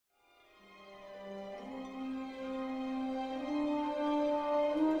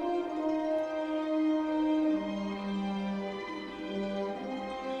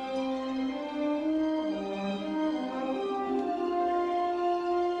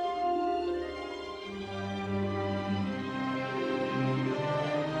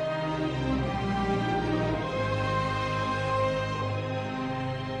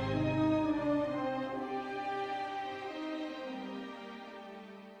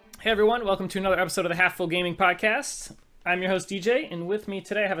Hey everyone, welcome to another episode of the Half Full Gaming Podcast. I'm your host DJ, and with me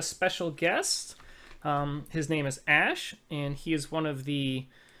today I have a special guest. His name is Ash, and he is one of the.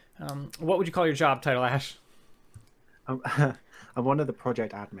 What would you call your job title, Ash? I'm, I'm one of the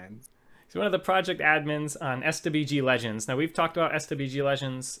project admins. He's one of the project admins on SWG Legends. Now, we've talked about SWG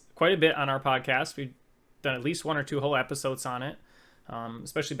Legends quite a bit on our podcast. We've done at least one or two whole episodes on it,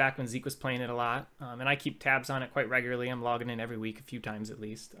 especially back when Zeke was playing it a lot. And I keep tabs on it quite regularly. I'm logging in every week, a few times at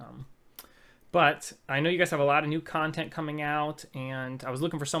least. But I know you guys have a lot of new content coming out, and I was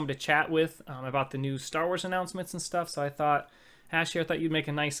looking for someone to chat with about the new Star Wars announcements and stuff. So I thought, Ash, here, I thought you'd make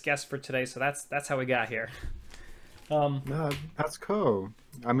a nice guest for today. So that's how we got here. No, that's cool.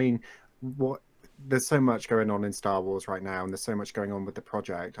 I mean, what there's so much going on in Star Wars right now, and there's so much going on with the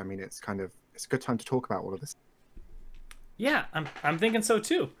project. I mean, it's a good time to talk about all of this. Yeah, I'm thinking so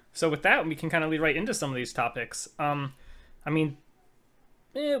too. So with that, we can kind of lead right into some of these topics. I mean,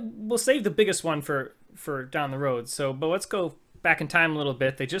 we'll save the biggest one for down the road. So, but let's go back in time a little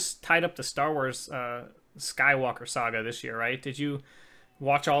bit. They just tied up the Star Wars Skywalker saga this year, right? Did you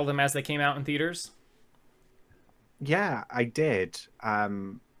watch all of them as they came out in theaters? Yeah, I did.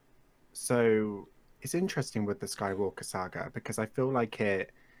 So it's interesting with the Skywalker saga because I feel like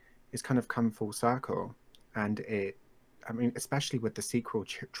it's kind of come full circle, and I mean, especially with the sequel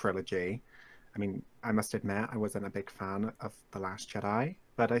trilogy. I mean, I must admit, I wasn't a big fan of The Last Jedi,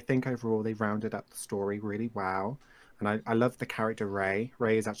 but I think overall they rounded up the story really well. And I love the character Rey.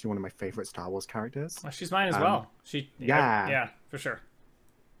 Rey is actually one of my favorite Star Wars characters. Well, she's mine as Um, well. yeah, Yeah, for sure.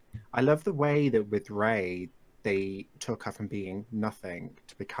 I love the way that with Rey, they took her from being nothing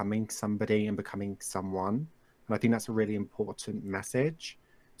to becoming somebody and becoming someone. And I think that's a really important message,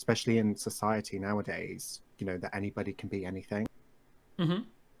 especially in society nowadays, that anybody can be anything. hmm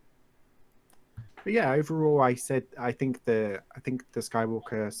But yeah, overall, I think the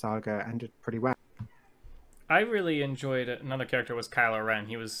Skywalker saga ended pretty well. I really enjoyed it. Another character was Kylo Ren.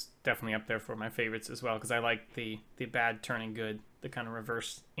 He was definitely up there for my favorites as well because I liked the bad turning good, the kind of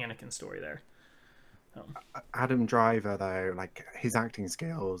reverse Anakin story there. Adam Driver, though, like his acting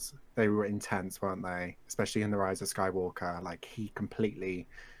skills, they were intense, weren't they? Especially in The Rise of Skywalker, like he completely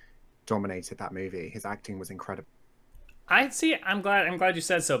dominated that movie. His acting was incredible. I see. I'm glad you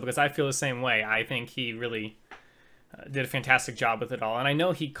said so because I feel the same way. I think he really did a fantastic job with it all, and I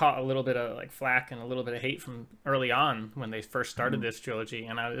know he caught a little bit of like flack and a little bit of hate from early on when they first started Mhm. this trilogy,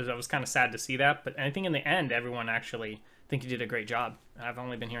 and I was kind of sad to see that. But I think in the end, everyone actually think he did a great job. I've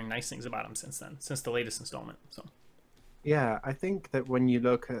only been hearing nice things about him since then, since the latest installment. So. Yeah, I think that when you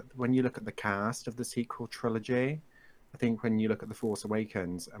look at the cast of the sequel trilogy, I think when you look at The Force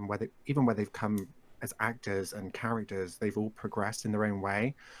Awakens and where they've come as actors and characters, they've all progressed in their own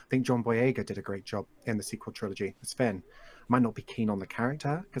way. I think John Boyega did a great job in the sequel trilogy as Finn. Might not be keen on the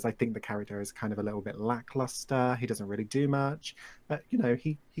character because I think the character is kind of a little bit lackluster. He doesn't really do much, but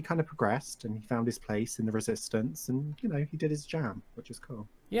he kind of progressed and he found his place in the Resistance, and he did his jam, which is cool.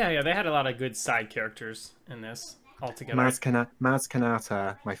 Yeah, they had a lot of good side characters in this altogether. Maz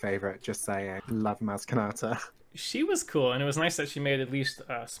Kanata, my favorite. Just saying, love Maz Kanata. She was cool, and it was nice that she made at least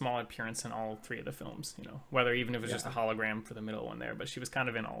a small appearance in all three of the films. Whether even if it was just a Yeah. hologram for the middle one there, but she was kind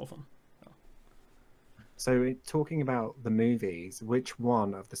of in all of them. So. So, talking about the movies, which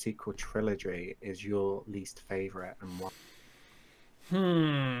one of the sequel trilogy is your least favorite and why?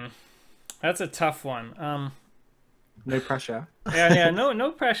 Hmm, that's a tough one. No pressure. Yeah,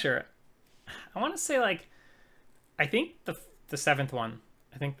 no pressure. I want to say like, I think the seventh one.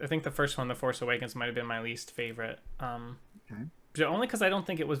 I think the first one, The Force Awakens, might have been my least favorite. Okay. But only because I don't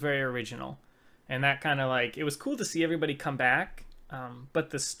think it was very original, and that kind of like it was cool to see everybody come back, but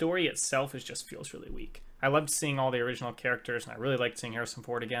the story itself just feels really weak. I loved seeing all the original characters, and I really liked seeing Harrison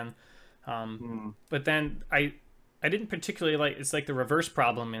Ford again. Hmm. But then I didn't particularly like. It's like the reverse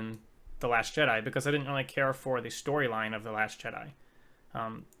problem in The Last Jedi because I didn't really care for the storyline of The Last Jedi.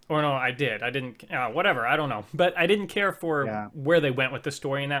 Or no, I did. I didn't. Whatever. I don't know. But I didn't care for Yeah. where they went with the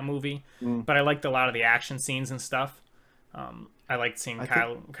story in that movie. Mm. But I liked a lot of the action scenes and stuff. I liked seeing I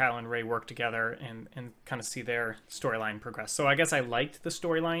think. Kyle and Ray work together and kind of see their storyline progress. So I guess I liked the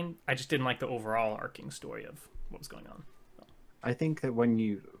storyline. I just didn't like the overall arcing story of what was going on. I think that what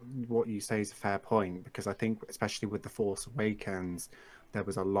you say is a fair point because I think, especially with The Force Awakens, there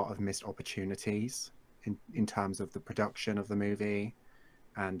was a lot of missed opportunities in terms of the production of the movie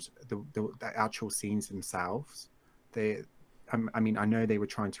and the actual scenes themselves. They, I mean, I know they were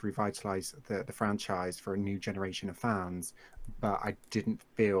trying to revitalize the franchise for a new generation of fans, but I didn't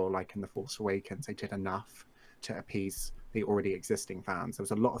feel like in The Force Awakens they did enough to appease the already existing fans. There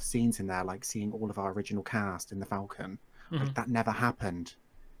was a lot of scenes in there, like seeing all of our original cast in the Falcon. Hmm Like that never happened.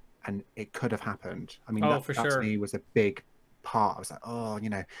 and it could have happened. I mean, Oh, that for that to sure. me was a big part. I was like, oh,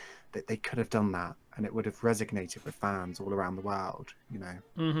 that they could have done that, and it would have resonated with fans all around the world.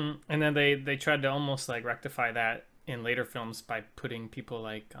 And then they tried to almost like rectify that in later films by putting people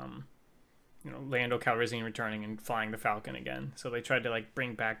like Lando Calrissian returning and flying the Falcon again. So they tried to like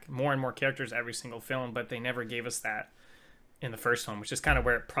bring back more and more characters every single film, but they never gave us that in the first one, which is kind of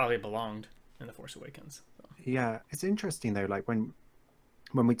where it probably belonged in The Force Awakens. So. Yeah, it's interesting though, like when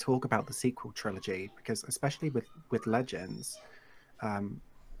we talk about the sequel trilogy, because especially with Legends, um,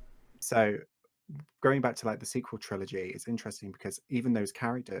 so going back to like the sequel trilogy, it's interesting because even those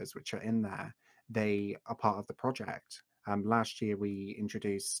characters which are in there, they are part of the project. Last year we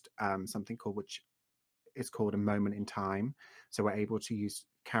introduced something called which is called a moment in time. So we're able to use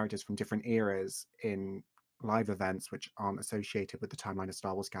characters from different eras in live events which aren't associated with the timeline of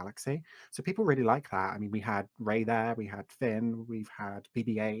Star Wars Galaxy. So people really like that. I mean, we had Rey there, we had Finn, we've had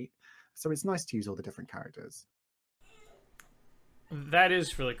BB-8. So it's nice to use all the different characters. That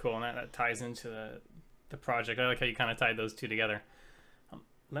is really cool, and that ties into the project. I like how you kind of tied those two together.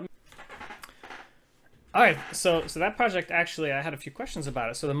 Let me. All right, so that project actually, I had a few questions about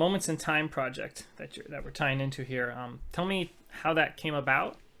it. So the Moments in Time project that we're tying into here. Tell me how that came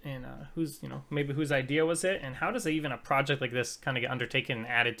about, and maybe whose idea was it, and how does even a project like this kind of get undertaken and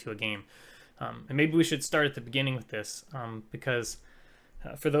added to a game? And maybe we should start at the beginning with this, because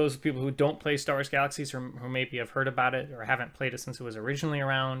for those people who don't play Star Wars Galaxies, or who maybe have heard about it or haven't played it since it was originally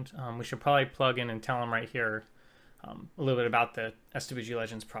around, we should probably plug in and tell them right here a little bit about the SWG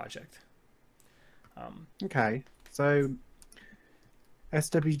Legends project. Okay, so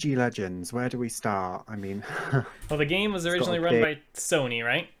SWG Legends, where do we start? I mean, well, the game was originally run by Sony,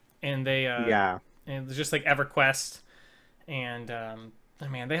 right? And they yeah, and it was just like EverQuest, and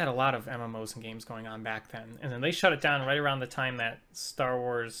man, they had a lot of MMOs and games going on back then, and then they shut it down right around the time that Star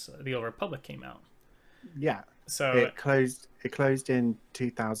Wars: The Old Republic came out. yeah. So it closed in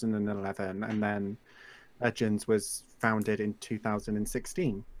 2011, and then Legends was founded in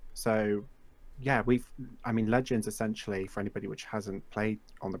 2016. So yeah, I mean, Legends essentially, for anybody which hasn't played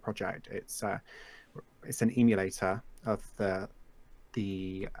on the project, it's an emulator of the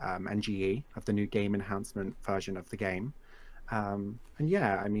NGE, of the new game enhancement version of the game. And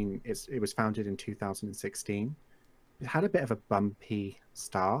yeah, I mean, it was founded in 2016. It had a bit of a bumpy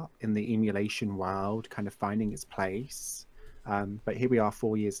start in the emulation world, kind of finding its place. But here we are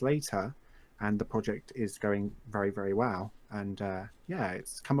 4 years later, and the project is going very, very well. And yeah,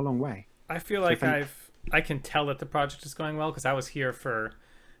 it's come a long way. I feel like I can tell that the project is going well because I was here for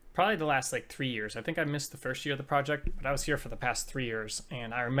probably the last like 3 years. I think I missed the first year of the project, but I was here for the past 3 years,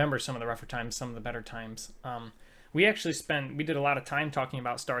 and I remember some of the rougher times, some of the better times. We did a lot of time talking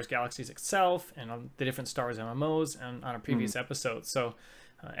about Star Wars Galaxies itself and the different Star Wars MMOs and on a previous episode. So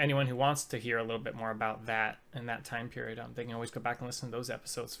anyone who wants to hear a little bit more about that and that time period, they can always go back and listen to those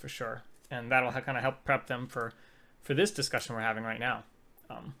episodes for sure. And that'll kind of help prep them for this discussion we're having right now.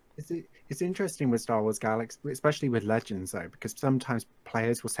 It's interesting with Star Wars Galaxy, especially with Legends, though, because sometimes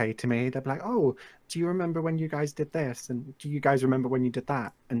players will say to me, they'll be like, "Oh, do you remember when you guys did this? And do you guys remember when you did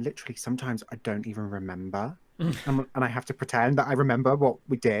that?" And literally, sometimes I don't even remember, and I have to pretend that I remember what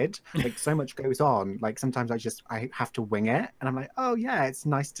we did. Like, so much goes on. Like, sometimes I have to wing it, and I'm like, "Oh yeah, it's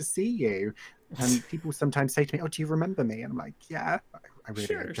nice to see you." And people sometimes say to me, "Oh, do you remember me?" And I'm like, "Yeah, I really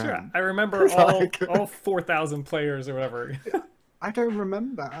don't." Sure. I remember all 4,000 players or whatever. I don't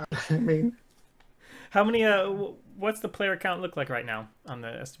remember. I mean, how many? What's the player count look like right now on the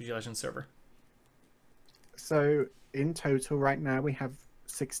SWG Legends server? So in total, right now we have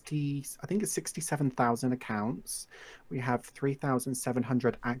 67,000 accounts. We have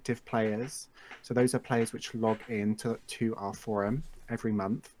 3,700 active players. So those are players which log in to our forum every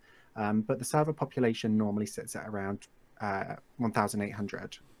month. But the server population normally sits at around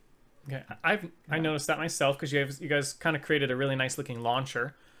 1,800. Okay, I noticed that myself because you guys kind of created a really nice looking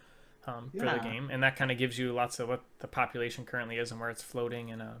launcher for the game, and that kind of gives you lots of what the population currently is and where it's floating.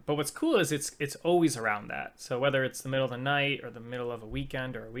 And but what's cool is it's always around that. So whether it's the middle of the night or the middle of a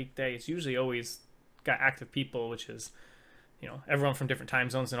weekend or a weekday, it's usually always got active people, which is everyone from different time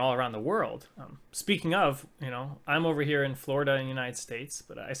zones and all around the world. Speaking of, I'm over here in Florida in the United States,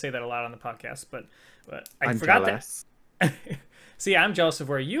 but I say that a lot on the podcast. But I forgot jealous. that. See, I'm jealous of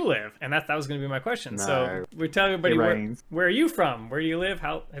where you live, and that was going to be my question. No, so we're telling everybody where are you from? Where do you live?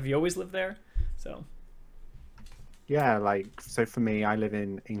 How have you always lived there? So yeah, so for me, I live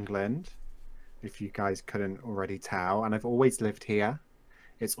in England, if you guys couldn't already tell, and I've always lived here.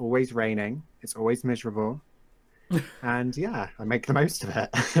 It's always raining. It's always miserable. And yeah, I make the most of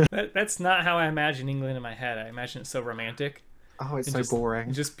it. That's not how I imagine England in my head. I imagine it's so romantic. Oh, it's and so just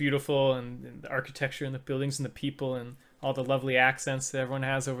boring. just beautiful, and the architecture and the buildings and the people and all the lovely accents that everyone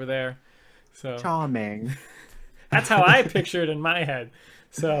has over there. So Charming. that's how I picture it in my head.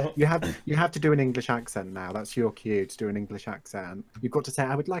 So You have to do an English accent now. That's your cue to do an English accent. You've got to say,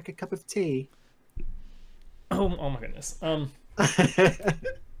 "I would like a cup of tea." oh my goodness.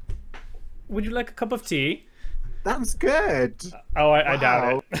 Would you like a cup of tea? That's good. Oh, I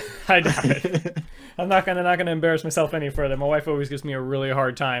doubt Wow. it. I doubt it. I'm not gonna embarrass myself any further. My wife always gives me a really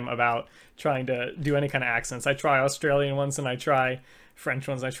hard time about trying to do any kind of accents. I try Australian ones and I try French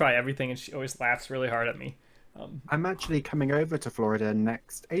ones. I try everything, and she always laughs really hard at me. I'm actually coming over to Florida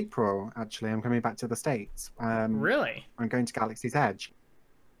next April. Actually, I'm coming back to the States. Really? I'm going to Galaxy's Edge.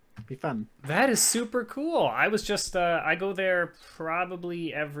 Be fun. That is super cool. I was just I go there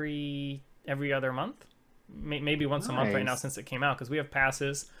probably every other month, maybe once a month right now Nice. since it came out because we have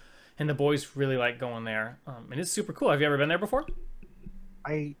passes, and the boys really like going there. And it's super cool. Have you ever been there before?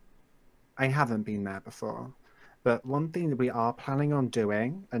 I I haven't been there before, but one thing that we are planning on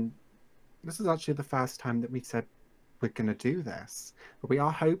doing, and this is actually the first time that we said we're going to do this, but we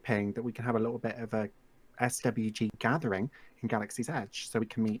are hoping that we can have a little bit of a SWG gathering in Galaxy's Edge so we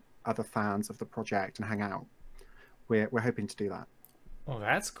can meet other fans of the project and hang out. We're hoping to do that. Well,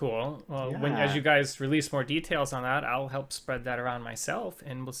 that's cool. Well, when as Yeah. you guys release more details on that, I'll help spread that around myself,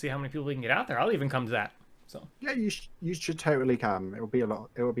 and we'll see how many people we can get out there. I'll even come to that. So Yeah, you should totally come. It will be a lot.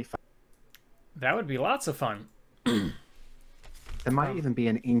 It will be fun. that would be lots of fun. There might even be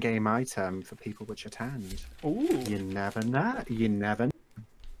an in-game item for people which attend. Ooh. You never know. You never.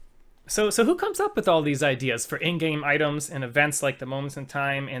 So who comes up with all these ideas for in-game items and events like the Moments in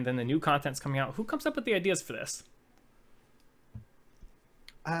Time and then the new content's coming out? Who comes up with the ideas for this?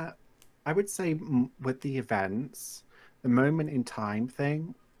 I would say with the events, the moment in time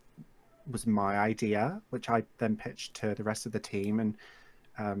thing was my idea, which I then pitched to the rest of the team and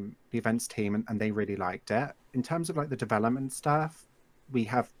the events team, and they really liked it. In terms of like the development stuff, we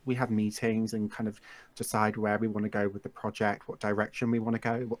have meetings and kind of decide where we want to go with the project, what direction we want to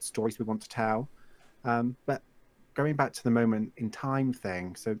go, what stories we want to tell. But going back to the moment in time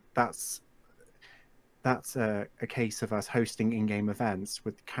thing, so that's a case of us hosting in-game events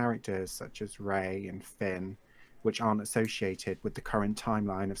with characters such as Rey and Finn, which aren't associated with the current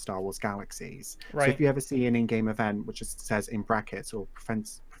timeline of Star Wars Galaxies. So Right. if you ever see an in-game event which says in brackets or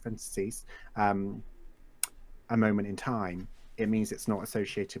parentheses, a moment in time, it means it's not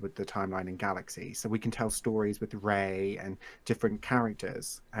associated with the timeline in Galaxy. So we can tell stories with Rey and different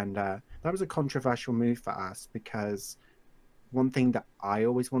characters. And that was a controversial move for us because one thing that I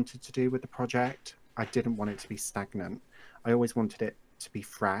always wanted to do with the project, I didn't want it to be stagnant. I always wanted it to be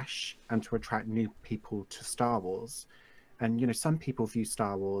fresh and to attract new people to Star Wars. And, you know, some people view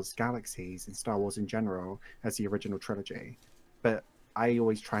Star Wars Galaxies and Star Wars in general as the original trilogy. But I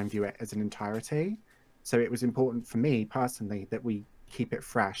always try and view it as an entirety. So it was important for me personally that we keep it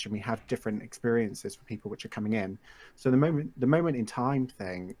fresh and we have different experiences for people which are coming in. So the moment in time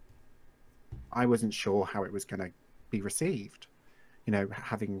thing, I wasn't sure how it was going to be received. You know,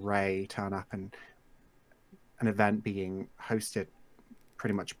 having Rey turn up and an event being hosted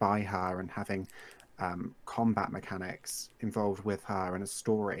pretty much by her and having combat mechanics involved with her and a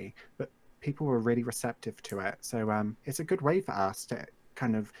story, but people were really receptive to it. So it's a good way for us to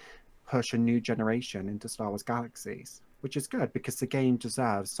kind of push a new generation into Star Wars Galaxies, which is good because the game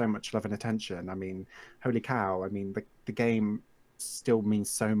deserves so much love and attention. I mean, holy cow! I mean, the game still means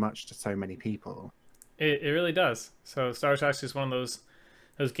so much to so many people. It really does. So Star Wars Galaxy is one of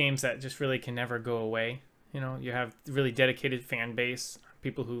those games that just really can never go away. You know, you have really dedicated fan base,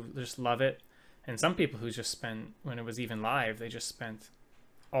 people who just love it, and some people who just spent when it was even live, they just spent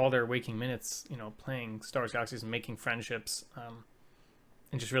all their waking minutes, you know, playing Star Wars Galaxies and making friendships,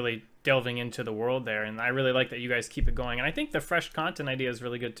 and just really delving into the world there. And I really like that you guys keep it going. And I think the fresh content idea is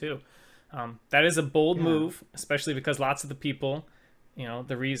really good too. That is a bold Yeah. move, especially because lots of the people, you know,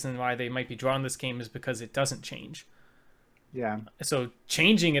 the reason why they might be drawn to this game is because it doesn't change. Yeah. So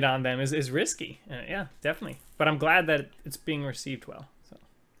changing it on them is risky. Yeah, definitely. But I'm glad that it's being received well. So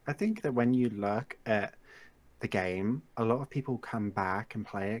I think that when you look at the game, a lot of people come back and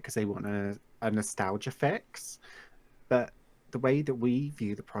play it because they want a nostalgia fix. But the way that we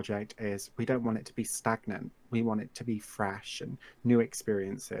view the project is we don't want it to be stagnant. We want it to be fresh and new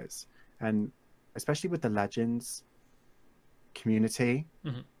experiences. And especially with the Legends community,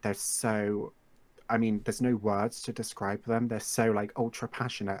 Mhm. they're so, I mean, there's no words to describe them. They're so like ultra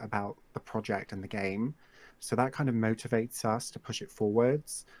passionate about the project and the game. So that kind of motivates us to push it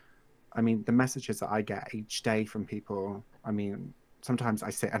forwards. I mean, the messages that I get each day from people, I mean, sometimes I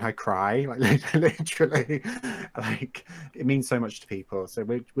sit and I cry, like literally, like it means so much to people. So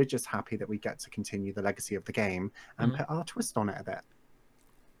we're just happy that we get to continue the legacy of the game and put our twist on it a bit.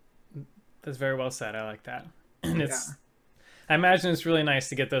 That's very well said. I like that. And Yeah. I imagine it's really nice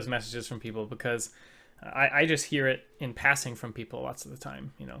to get those messages from people because I just hear it in passing from people lots of the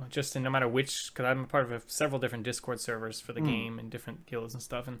time, you know, just in no matter which, because I'm a part of several different Discord servers for the game and different guilds and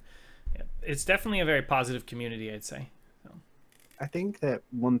stuff. And yeah, it's definitely a very positive community, I'd say. So. I think that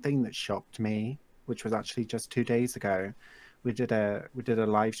one thing that shocked me, which was actually just 2 days ago, we did a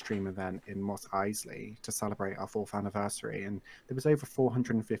live stream event in Moss Isley to celebrate our 4th anniversary, and there was over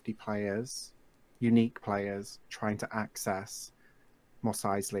 450 players, unique players, trying to access Moss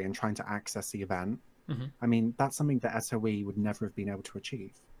Isley and trying to access the event. I mean, that's something that SOE would never have been able to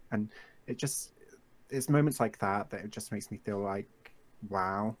achieve, and it's moments like that that it just makes me feel like,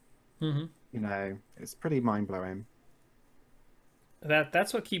 wow, you know, it's pretty mind blowing.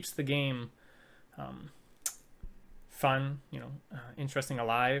 That's what keeps the game fun, you know, interesting,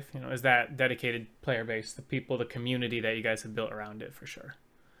 alive, you know, is that dedicated player base, the people, the community that you guys have built around it, for sure.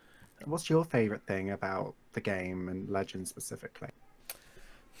 What's your favorite thing about the game and Legends specifically?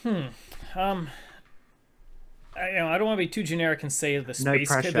 I don't want to be too generic and say the No space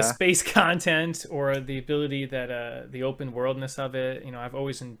pressure. the space content or the ability that the open worldness of it. You know, I've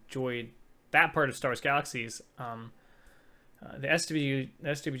always enjoyed that part of Star Wars Galaxies. The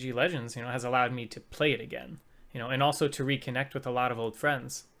SWG Legends, you know, has allowed me to play it again. You know, and also to reconnect with a lot of old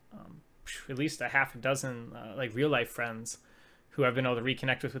friends. At least a half a dozen like real life friends who I've been able to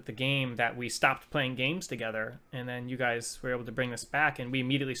reconnect with the game, that we stopped playing games together, and then you guys were able to bring this back, and we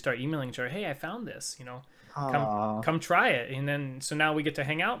immediately start emailing each other, hey, I found this, you know, come try it. And then so now we get to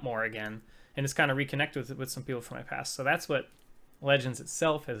hang out more again, and it's kind of reconnect with some people from my past. So that's what Legends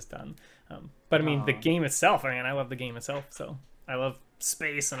itself has done. But I mean, the game itself, I mean, I love the game itself. So I love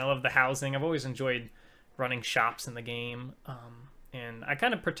space and I love the housing. I've always enjoyed running shops in the game. And I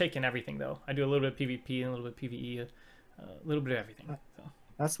kind of partake in everything, though. I do a little bit of PvP and a little bit of PvE, a little bit of everything. So.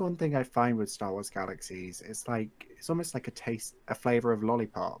 That's one thing I find with Star Wars Galaxies. It's almost like a flavor of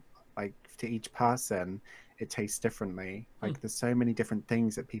lollipop. Like, to each person, it tastes differently. Like, there's so many different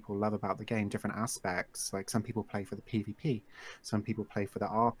things that people love about the game, different aspects. Like, some people play for the PvP, some people play for the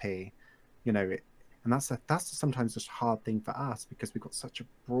RP. You know, and that's sometimes just a hard thing for us, because we've got such a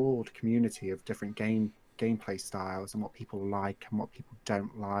broad community of different gameplay styles and what people like and what people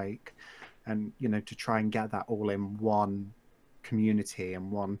don't like, and you know, to try and get that all in one community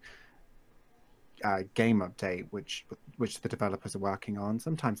and one game update, which the developers are working on.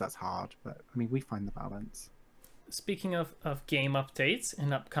 Sometimes that's hard, but I mean, we find the balance. Speaking of game updates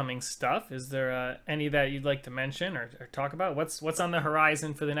and upcoming stuff, is there any that you'd like to mention or talk about? What's on the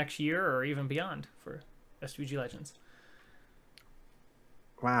horizon for the next year or even beyond for SWG Legends?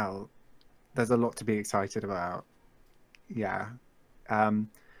 Wow, there's a lot to be excited about. Yeah. So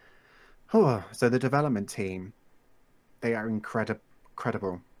the development team, they are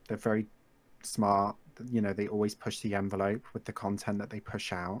incredible. They're very smart. You know, they always push the envelope with the content that they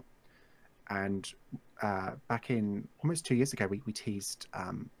push out. And back in almost 2 years ago, we teased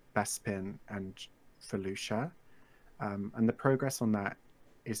Bespin and Felucia. And the progress on that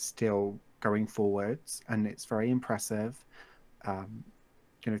is still going forwards, and it's very impressive.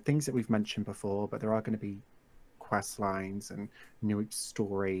 You know, things that we've mentioned before, but there are going to be quest lines and new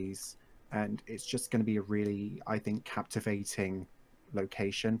stories, and it's just going to be a really, I think, captivating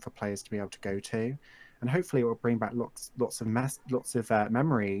location for players to be able to go to, and hopefully it will bring back lots of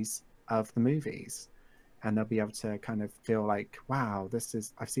memories of the movies, and they'll be able to kind of feel like, wow,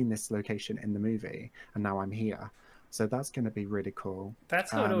 I've seen this location in the movie and now I'm here. So that's going to be really cool.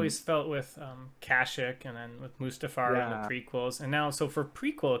 That's how it always felt with Kashyyyk, and then with Mustafar and the prequels. And now, so for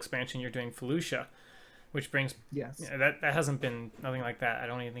prequel expansion, you're doing Felucia, which brings... Yes. You know, that hasn't been... Nothing like that. I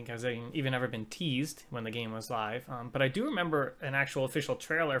don't even think has even ever been teased when the game was live. But I do remember an actual official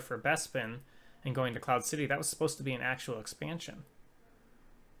trailer for Bespin and going to Cloud City. That was supposed to be an actual expansion.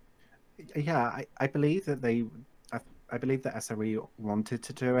 Yeah, I believe that I believe that SRE wanted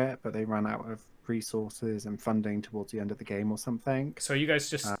to do it, but they ran out of resources and funding towards the end of the game or something. So you guys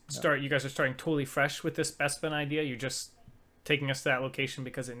just you guys are starting totally fresh with this Bespin idea. You're just taking us to that location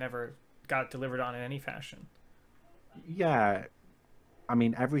because it never got delivered on in any fashion. Yeah, I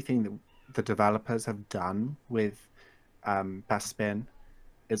mean, everything that the developers have done with Bespin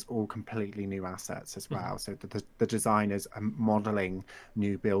is all completely new assets as well. So the designers are modeling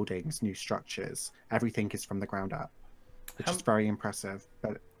new buildings, new structures. Everything is from the ground up, which is very impressive.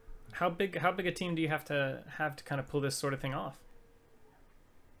 But how big a team do you have to kind of pull this sort of thing off?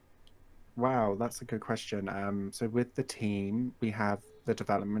 Wow, that's a good question. So with the team, we have the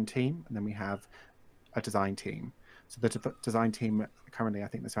development team, and then we have a design team. So the design team currently, I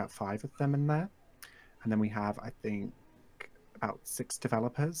think there's about five of them in there, and then we have, I think, about six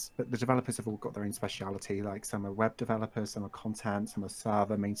developers. But the developers have all got their own speciality. Like some are web developers, some are content, some are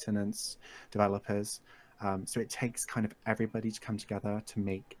server maintenance developers. So it takes kind of everybody to come together to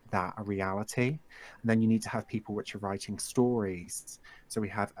make that a reality. And then you need to have people which are writing stories. So we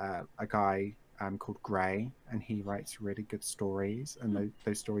have a guy called Gray, and he writes really good stories, and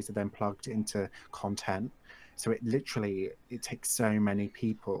those stories are then plugged into content. So it takes so many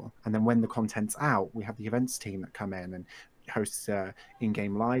people. And then when the content's out, we have the events team that come in and hosts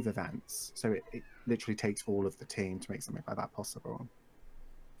in-game live events. So it literally takes all of the team to make something like that possible.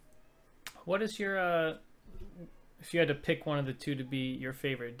 What is your if you had to pick one of the two to be your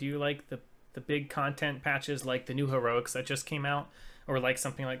favorite, do you like the big content patches like the new heroics that just came out, or like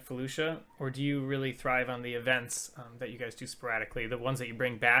something like Felucia, or do you really thrive on the events that you guys do sporadically, the ones that you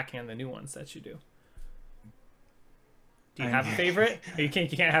bring back and the new ones that you do? Do you have a favorite? Or you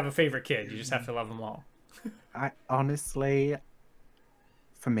can't have a favorite kid. You just have to love them all. I honestly,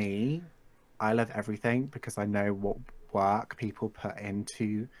 for me, I love everything because I know what work people put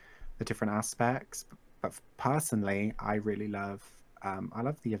into the different aspects. But personally, I love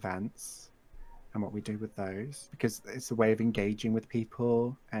the events and what we do with those, because it's a way of engaging with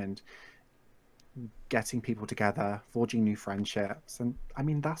people and getting people together, forging new friendships. And I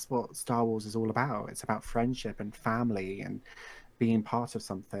mean, that's what Star Wars is all about. It's about friendship and family and being part of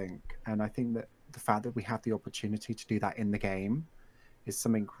something. And I think that the fact that we have the opportunity to do that in the game is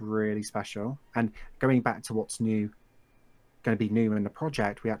something really special. And going back to what's new, going to be new in the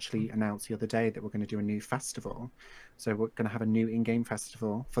project, we actually announced the other day that we're going to do a new festival. So we're going to have a new in-game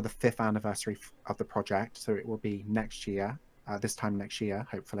festival for the 5th anniversary of the project. So it will be next year, this time next year,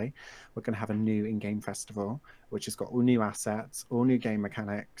 hopefully. We're going to have a new in-game festival, which has got all new assets, all new game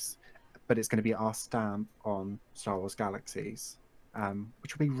mechanics, but it's going to be our stamp on Star Wars Galaxies,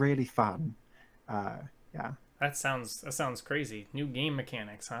 which will be really fun. Yeah. That sounds crazy. New game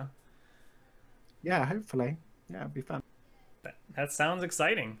mechanics, huh? Yeah, hopefully. Yeah, it'll be fun. That sounds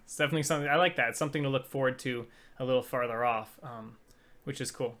exciting. It's definitely something I like. That it's something to look forward to a little farther off, which is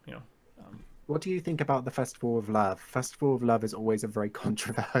cool. What do you think about the Festival of Love? Festival of Love is always a very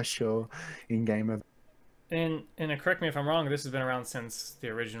controversial in-game event. And correct me if I'm wrong. This has been around since the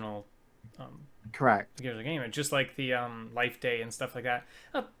original Correct. Gears of Game. Just like the Life Day and stuff like that.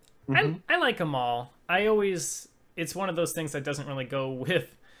 Mm-hmm. I like them all. It's one of those things that doesn't really go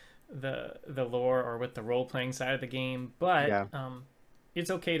with the lore or with the role playing side of the game, but Yeah.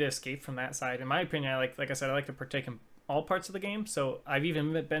 it's okay to escape from that side. In my opinion, like I said, I like to partake in all parts of the game. So I've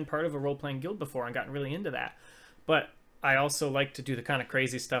even been part of a role playing guild before and gotten really into that. But I also like to do the kind of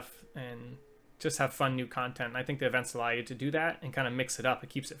crazy stuff and just have fun new content. And I think the events allow you to do that and kind of mix it up. It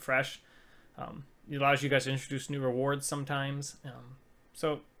keeps it fresh. It allows you guys to introduce new rewards sometimes.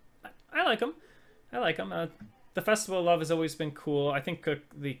 So I like them. I like them. The Festival of Love has always been cool. I think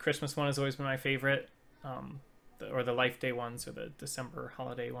the Christmas one has always been my favorite, or the Life Day ones, or the December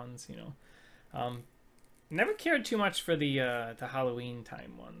holiday ones. Never cared too much for the Halloween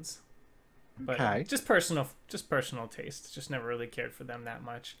time ones, but Okay. just personal taste. Just never really cared for them that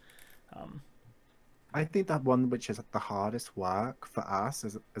much. I think that one which is the hardest work for us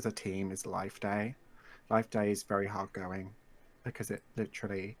as a team is Life Day. Life Day is very hard going because it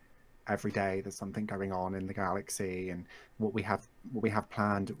literally every day there's something going on in the galaxy, and what we have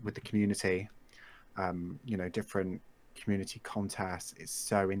planned with the community, different community contests is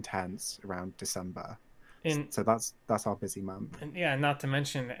so intense around December. And So that's our busy month. and yeah, not to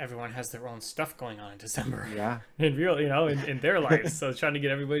mention everyone has their own stuff going on in December. Yeah. In real, in their lives. So trying to get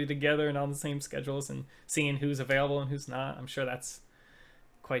everybody together and on the same schedules and seeing who's available and who's not. I'm sure that's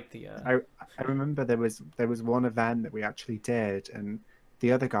quite the. I remember there was one event that we actually did, and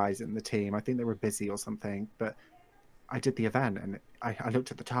the other guys in the team, I think they were busy or something, but I did the event, and I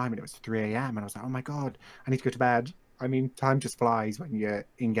looked at the time and it was 3 a.m. and I was like, oh my God, I need to go to bed. I mean, time just flies when you're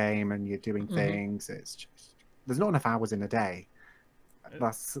in game and you're doing things. It's just, there's not enough hours in a day.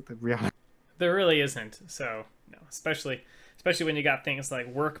 That's the reality. There really isn't. So especially when you got things like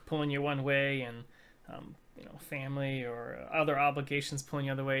work pulling you one way and family or other obligations pulling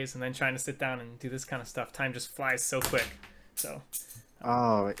you other ways, and then trying to sit down and do this kind of stuff. Time just flies so quick. So.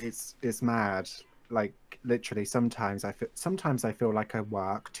 Oh, it's mad. Like literally, sometimes I feel like I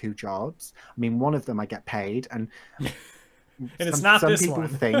work two jobs. I mean, one of them I get paid, and it's not some this people one.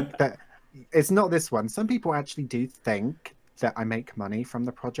 think that it's not this one. Some people actually do think that I make money from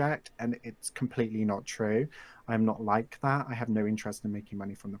the project, and it's completely not true. I'm not like that. I have no interest in making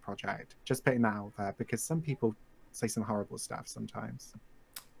money from the project. Just putting that out there, because some people say some horrible stuff sometimes.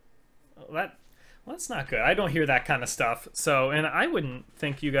 Well, that's not good. I don't hear that kind of stuff. So, and I wouldn't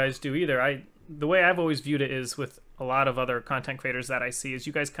think you guys do either. The way I've always viewed it is with a lot of other content creators that I see is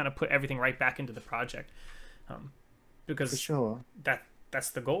you guys kind of put everything right back into the project, because For sure.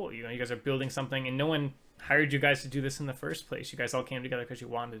 that's the goal. You know, you guys are building something, and no one hired you guys to do this in the first place. You guys all came together because you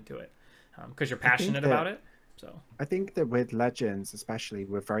wanted to do it, because you're passionate about it. So I think that with Legends, especially,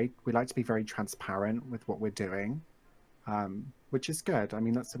 we like to be very transparent with what we're doing, which is good. I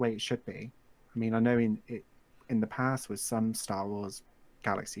mean, that's the way it should be. I mean, I know in the past with some Star Wars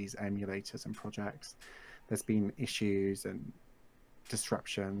Galaxies emulators and projects, there's been issues and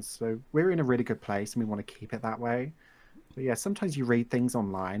disruptions. So we're in a really good place, and we want to keep it that way. But yeah, sometimes you read things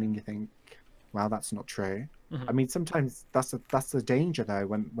online and you think, "Well, that's not true." Mhm. I mean, sometimes that's the danger though.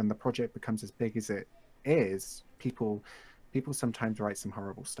 When the project becomes as big as it is, people sometimes write some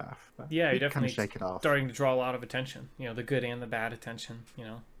horrible stuff. But yeah, we you're kind definitely of shake it off. starting to draw a lot of attention. You know, the good and the bad attention. You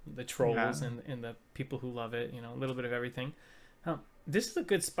know, the trolls Yeah. and the people who love it. You know, a little bit of everything. This is a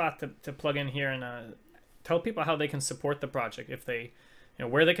good spot to plug in here and tell people how they can support the project, if they, you know,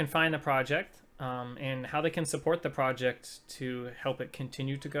 where they can find the project, and how they can support the project to help it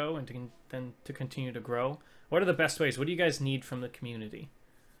continue to go and to continue to grow. What are the best ways? What do you guys need from the community?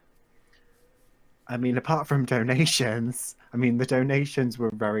 I mean, apart from donations, I mean, the donations we're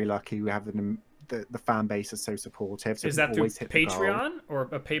very lucky. We have the fan base is so supportive, so Is we that through always hit the goal. Patreon or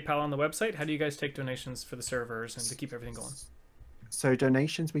a PayPal on the website? How do you guys take donations for the servers and to keep everything going? So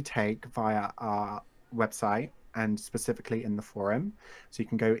donations we take via our website and specifically in the forum. So you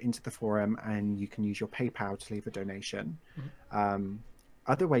can go into the forum and you can use your PayPal to leave a donation.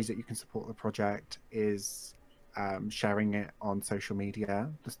 Other ways that you can support the project is sharing it on social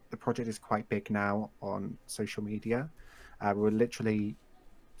media. The project is quite big now on social media. We're literally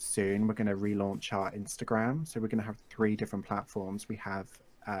soon we're going to relaunch our Instagram. So we're going to have 3 different platforms. We have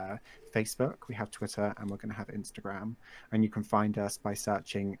Facebook, we have Twitter, and we're going to have Instagram. And you can find us by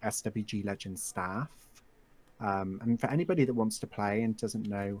searching SWG Legends Staff. And for anybody that wants to play and doesn't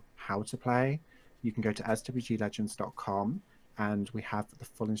know how to play, you can go to swglegends.com, and we have the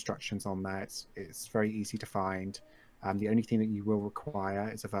full instructions on there. It's very easy to find. The only thing that you will require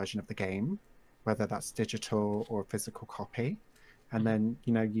is a version of the game, whether that's digital or a physical copy. And then,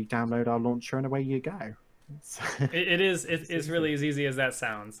 you know, you download our launcher and away you go. It is really as easy as that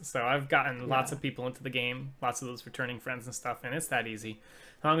sounds. So I've gotten lots of people into the game, lots of those returning friends and stuff, and it's that easy.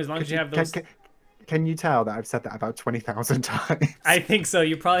 As long as you have those. Can you tell that I've said that about 20,000 times? I think so.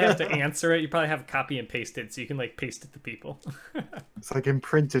 You probably have to answer it. You probably have copy and paste it, so you can like paste it to people. It's like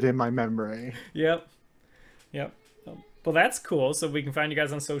imprinted in my memory. Yep. Well, that's cool. So we can find you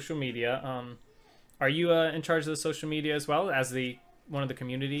guys on social media. Are you in charge of the social media as well as one of the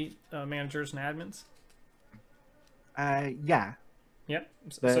community managers and admins? Yeah. Yep.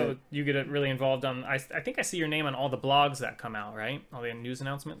 So you get really involved on. I think I see your name on all the blogs that come out, right? All the news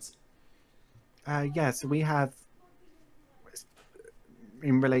announcements. Yeah, so we have,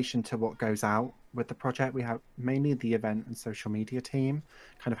 in relation to what goes out with the project, we have mainly the event and social media team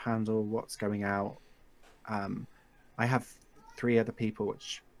kind of handle what's going out. I have 3 other people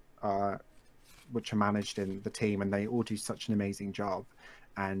which are managed in the team, and they all do such an amazing job.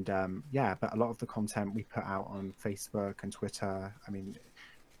 And yeah, but a lot of the content we put out on Facebook and Twitter, I mean,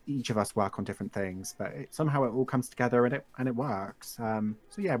 each of us work on different things, but somehow it all comes together and it works. So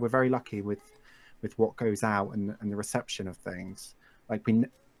yeah, we're very lucky with what goes out and the reception of things. Like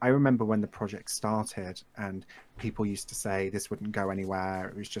I remember when the project started and people used to say this wouldn't go anywhere,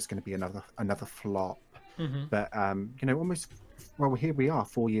 it was just going to be another flop. But you know, well, here we are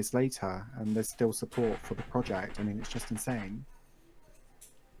 4 years later and there's still support for the project. I mean, it's just insane.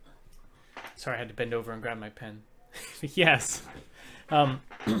 Sorry, I had to bend over and grab my pen. Yes.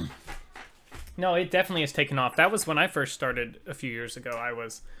 No, it definitely has taken off. That was when I first started a few years ago. I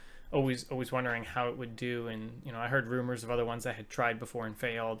was always wondering how it would do, and you know, I heard rumors of other ones that had tried before and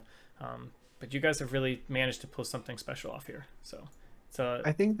failed. But you guys have really managed to pull something special off here. So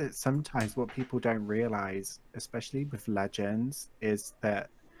I think that sometimes what people don't realize, especially with Legends, is that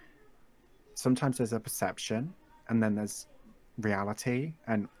sometimes there's a perception and then there's reality,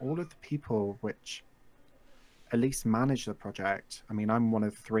 and all of the people which at least manage the project. I mean, I'm one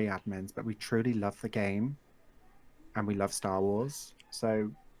of 3 admins, but we truly love the game and we love Star Wars.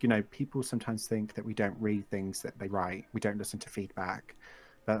 So, you know, people sometimes think that we don't read things that they write, we don't listen to feedback,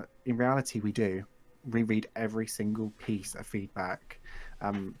 but in reality we do. reread every single piece of feedback.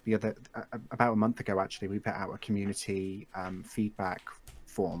 About a month ago, actually, we put out a community feedback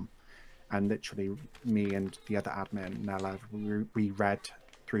form, and literally me and the other admin, Nella, we read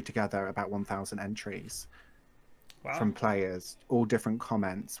through together about 1,000 entries. Wow. From players, all different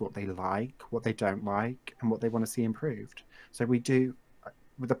comments, what they like, what they don't like, and what they want to see improved. So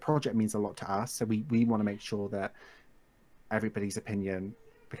the project means a lot to us, so we want to make sure that everybody's opinion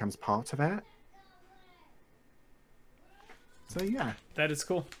becomes part of it. So yeah, that is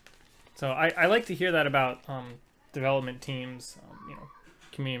cool. So I like to hear that about development teams,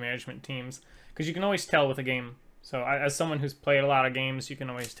 community management teams, because you can always tell with a game. So as someone who's played a lot of games, you can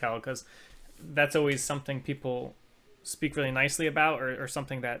always tell, because that's always something people speak really nicely about, or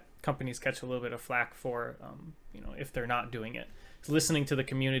something that companies catch a little bit of flack for, if they're not doing it. It's listening to the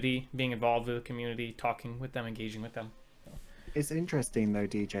community, being involved with the community, talking with them, engaging with them. So. It's interesting though,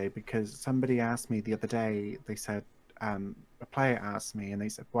 DJ, because somebody asked me the other day, they said, a player asked me, and they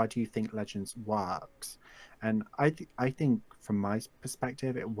said, why do you think Legends works? And I think from my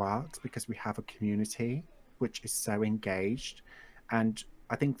perspective, it works because we have a community which is so engaged. And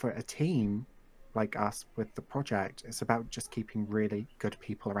I think for a team like us with the project, it's about just keeping really good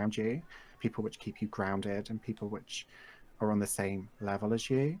people around you, people which keep you grounded, and people which are on the same level as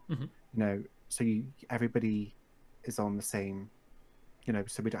you. Mm-hmm. So everybody is on the same,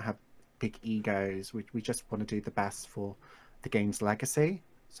 so we don't have big egos. We just want to do the best for the game's legacy.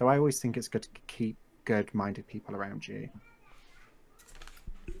 So I always think it's good to keep good-minded people around you.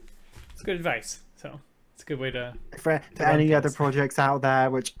 It's good advice. So it's a good way to... For any other projects out there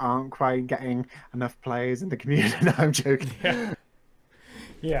which aren't quite getting enough players in the community, no, I'm joking.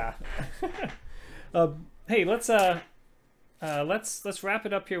 Yeah. Hey, let's wrap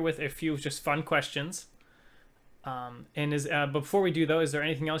it up here with a few just fun questions. Before we do though, is there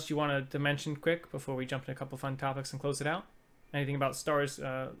anything else you wanted to mention quick before we jump into a couple fun topics and close it out? Anything about Star Wars,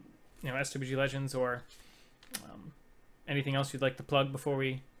 SWG Legends, or anything else you'd like to plug before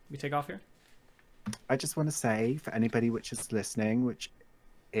we take off here? I just want to say, for anybody which is listening, which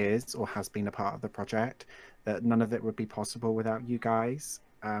is or has been a part of the project, that none of it would be possible without you guys.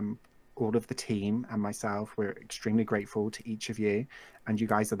 All of the team and myself, we're extremely grateful to each of you, and you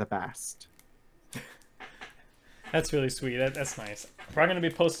guys are the best. That's really sweet. That's nice. We're going to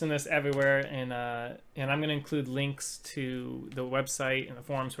be posting this everywhere, and I'm going to include links to the website and the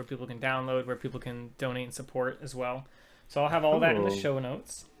forums where people can download, where people can donate and support as well. So I'll have all that in the show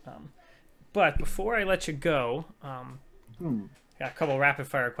notes. But before I let you go, got a couple rapid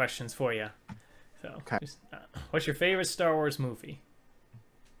fire questions for you. So, okay. What's your favorite Star Wars movie?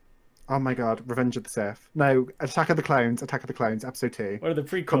 Oh my God, Revenge of the Sith. No, Attack of the Clones, episode 2. What are the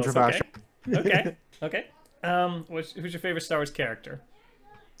prequels? Controversial. Okay. Who's your favorite Star Wars character?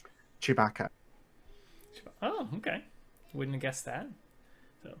 Chewbacca. Oh, okay. Wouldn't have guessed that.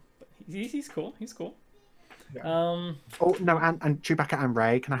 So, but he's cool. He's cool. Yeah. Oh no, and Chewbacca and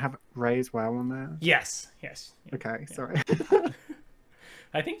Rey. Can I have Rey as well on there? Yes. Yeah, okay, sorry.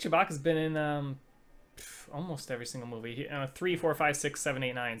 I think Chewbacca's been in almost every single movie. 3, 4, 5, 6, 7,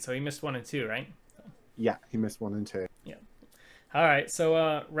 8, 9. So he missed 1 and 2, right? Yeah, he missed 1 and 2. Yeah. All right.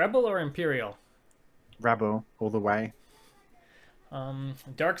 So Rebel or Imperial? Rebel all the way.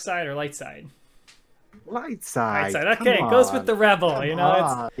 Dark side or light side? Light side. Okay, it goes with the Rebel.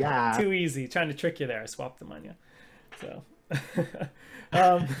 It's too easy. Trying to trick you there. I swapped them on you. So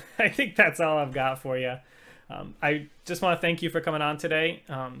I think that's all I've got for you. I just want to thank you for coming on today,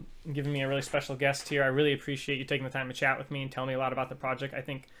 and giving me a really special guest here. I really appreciate you taking the time to chat with me and tell me a lot about the project. I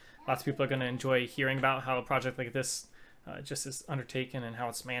think lots of people are going to enjoy hearing about how a project like this just is undertaken, and how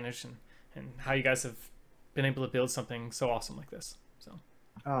it's managed, and how you guys have been able to build something so awesome like this. So.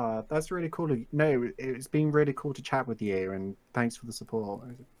 That's really cool. No, it's been really cool to chat with you, and thanks for the support.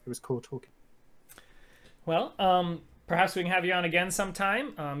 It was cool talking. Well, perhaps we can have you on again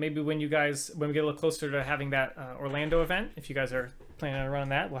sometime. Maybe when we get a little closer to having that Orlando event, if you guys are planning on running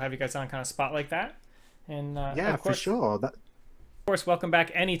that, we'll have you guys on kind of spot like that. And yeah, of course, for sure. Of course, welcome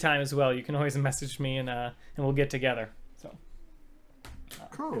back anytime as well. You can always message me, and we'll get together. So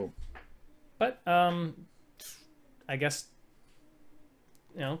cool. But I guess,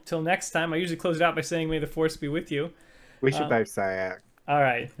 till next time. I usually close it out by saying, "May the Force be with you." We should both say it. All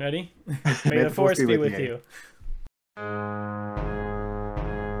right, ready? May the Force be with you.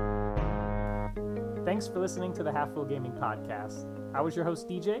 Thanks for listening to the Half Full Gaming Podcast. I was your host,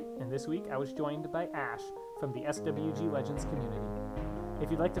 DJ, and this week I was joined by Ash from the SWG Legends community. If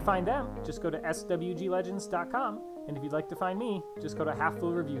you'd like to find them, just go to swglegends.com, and if you'd like to find me, just go to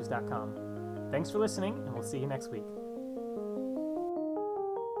halffullreviews.com. Thanks for listening, and we'll see you next week.